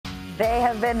They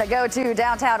have been the go-to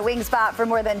downtown wing spot for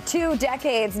more than 2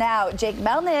 decades now. Jake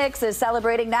Melnick is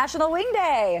celebrating National Wing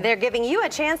Day. They're giving you a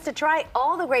chance to try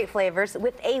all the great flavors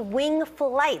with a wing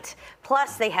flight.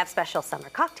 Plus, they have special summer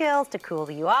cocktails to cool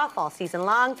you off all season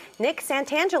long. Nick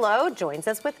Santangelo joins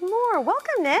us with more.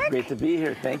 Welcome, Nick. Great to be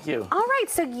here. Thank you. All right,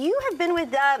 so you have been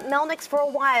with Melnick's for a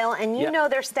while, and you know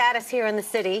their status here in the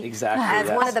city.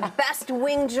 Exactly. As one of the best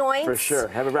wing joints. For sure.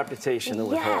 Have a reputation to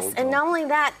withhold. Yes, and not only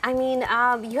that, I mean,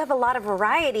 you have a lot of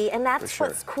variety, and that's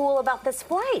what's cool about this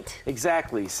flight.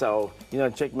 Exactly. So,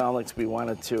 Jake Melnick's, we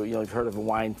wanted to, you've heard of a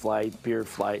wine flight, beer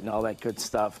flight, and all that good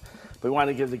stuff. But we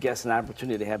wanted to give the guests an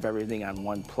opportunity to have everything on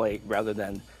one plate rather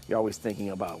than you're always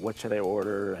thinking about what should I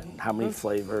order and how many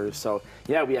flavors. So,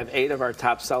 yeah, we have 8 of our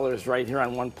top sellers right here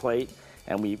on one plate.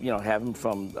 And we, have them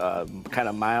from kind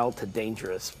of mild to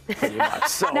dangerous, pretty much.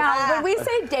 So, now, when we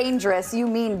say dangerous, you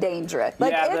mean dangerous.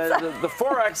 Like, yeah, the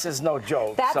 4X is no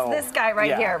joke. That's this guy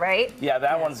right here, right? Yeah,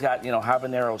 that one's got,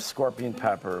 habanero, scorpion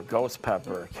pepper, ghost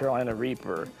pepper, Carolina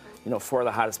Reaper. 4 of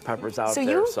the hottest peppers out there.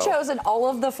 So you've chosen all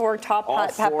of the 4 top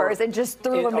peppers and just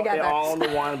threw them together. All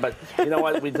into one, but you know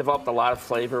what? We developed a lot of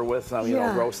flavor with them.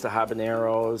 Roast the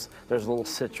habaneros. There's a little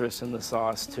citrus in the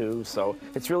sauce too, so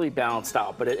it's really balanced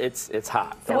out. But it's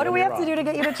hot. So what do we have to do to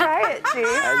get you to try it, Chief?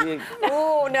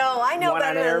 Oh no, I know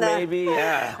better than that. Maybe,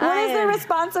 yeah. What is the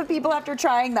response of people after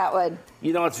trying that one?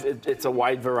 It's a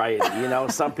wide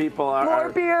variety. Some people are more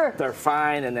beer. They're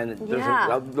fine, and then there's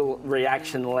a little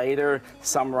reaction later.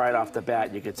 Some right off the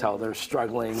bat, you could tell they're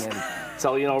struggling, and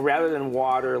so rather than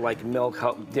water, like milk,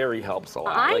 dairy helps a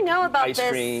lot. I know about ice this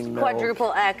cream,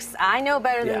 quadruple X. I know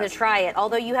better than to try it.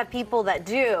 Although you have people that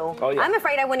do. Oh, yeah. I'm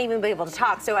afraid I wouldn't even be able to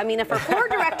talk. So I mean, if our floor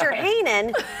director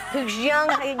Hanen, who's a young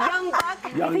buck,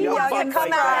 if he wants to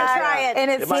come out and try it, in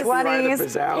its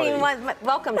 20s,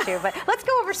 welcome to. But let's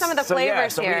go over some of the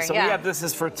flavors here. We have this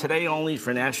is for today only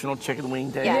for National Chicken Wing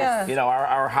Day. Yes.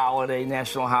 Our holiday,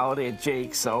 national holiday at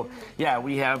Jake's. So yeah,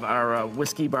 we have our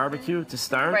whiskey barbecue to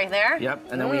start. Right there.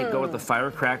 Yep, and then we go with the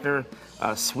firecracker,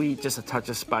 sweet, just a touch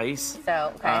of spice.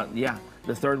 So yeah.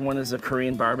 The third one is a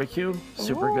Korean barbecue,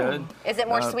 super good. Is it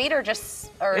more sweet or just?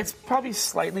 Or? It's probably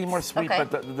slightly more sweet,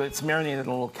 but it's marinated in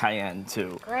a little cayenne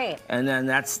too. Great. And then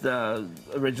that's the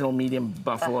original medium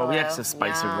buffalo. We have a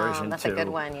spicy version that's too. That's a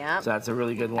good one, yeah. So that's a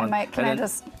really good one. Can I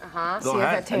just go if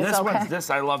ahead. it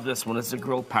tastes I love this one. It's a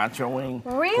grilled pancho wing.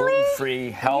 Really? Gluten-free,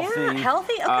 healthy. Yeah,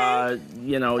 healthy.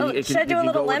 Okay. Should I do a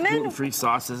little lemon? Gluten-free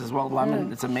sauces as well.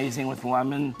 Lemon. It's amazing with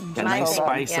lemon. Got a nice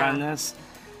spice on this.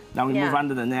 Now we move on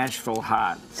to the Nashville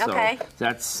Hot. So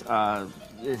that's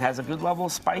it has a good level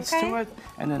of spice to it,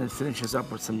 and then it finishes up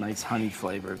with some nice honey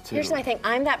flavor too. Here's my thing.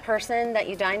 I'm that person that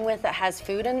you dine with that has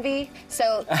food envy.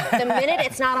 So the minute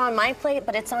it's not on my plate,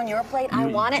 but it's on your plate, I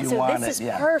want it. So this is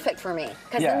perfect for me.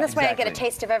 Because then this way I get a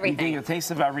taste of everything. You get a taste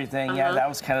of everything. Yeah, that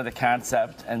was kind of the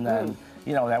concept. And then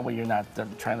that way you're not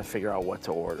trying to figure out what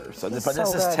to order. So, but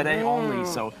this is today only,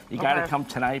 so you got to come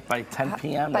tonight by 10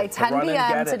 p.m. By 10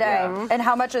 p.m. today. And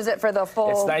how much is it for the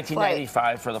full? It's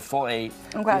 $19.95 for the full 8.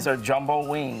 Okay. These are jumbo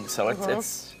wings, so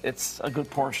it's a good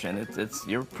portion.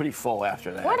 You're pretty full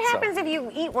after that. What happens if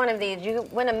you eat one of these? Do you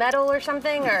win a medal or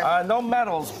something? Or no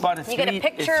medals, but if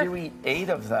you eat 8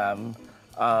 of them.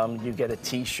 You get a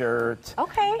T-shirt.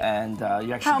 Okay. And you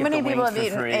actually How get many the people wings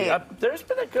have for eaten free. 8? There's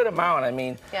been a good amount. I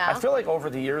mean, I feel like over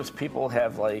the years people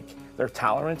have their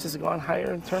tolerance has gone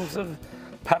higher in terms of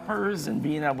peppers and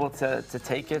being able to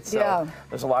take it. So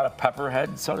there's a lot of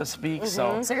pepperhead, so to speak.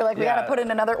 So you're like, we got to put in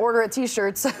another order of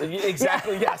T-shirts.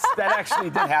 Exactly. Yes, that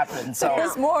actually did happen. So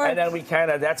there's more. And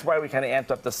then that's why we kind of amped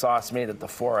up the sauce, made it the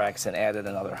 4X, and added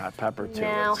another hot pepper to it.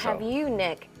 Now, have you,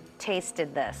 Nick,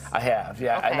 tasted this? I have,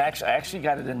 yeah. Okay. I actually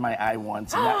got it in my eye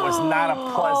once, and that was not a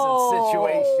pleasant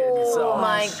situation. So,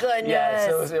 my goodness. Yeah,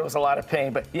 so it was a lot of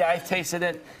pain. But yeah, I tasted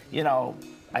it.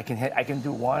 I can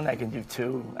do 1, I can do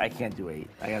 2, I can't do 8.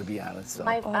 I got to be honest. So.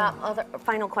 My other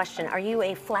final question: are you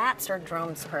a flats or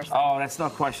drums person? Oh, that's no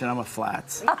question. I'm a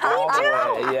flats. Me too.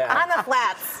 I'm a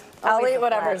flats. I'll eat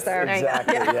whatever's there.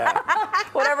 Exactly,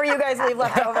 Whatever you guys leave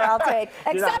left over, I'll take.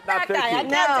 Except that guy. I can't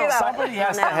do that. Somebody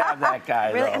has to have that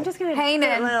guy. Really? Though. I'm just going to put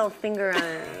a little finger on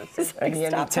it. Any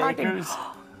takers?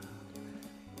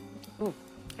 Ooh,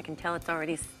 I can tell it's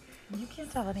already. You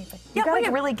can't tell anything. You gotta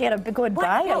really get a good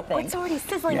bite, I think. It's already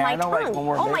sizzling my tongue. Like when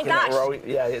we're my gosh.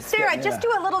 Sarah, just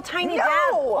do a little tiny dab.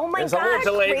 Oh my gosh. There's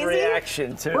a little delayed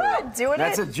reaction too. What? Doing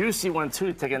That's a juicy one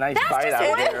too. Take a nice bite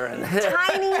out there.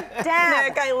 Tiny dab.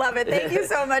 Nick, I love it. Thank you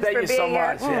so much for being here. Thank you so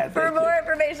much. Yeah, for more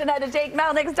information, head to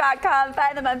JakeMelnicks.com.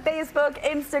 Find them on Facebook,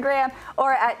 Instagram,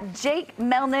 or at Jake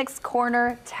Melnick's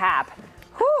Corner Tap.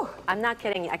 Whew. I'm not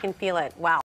kidding. I can feel it. Wow.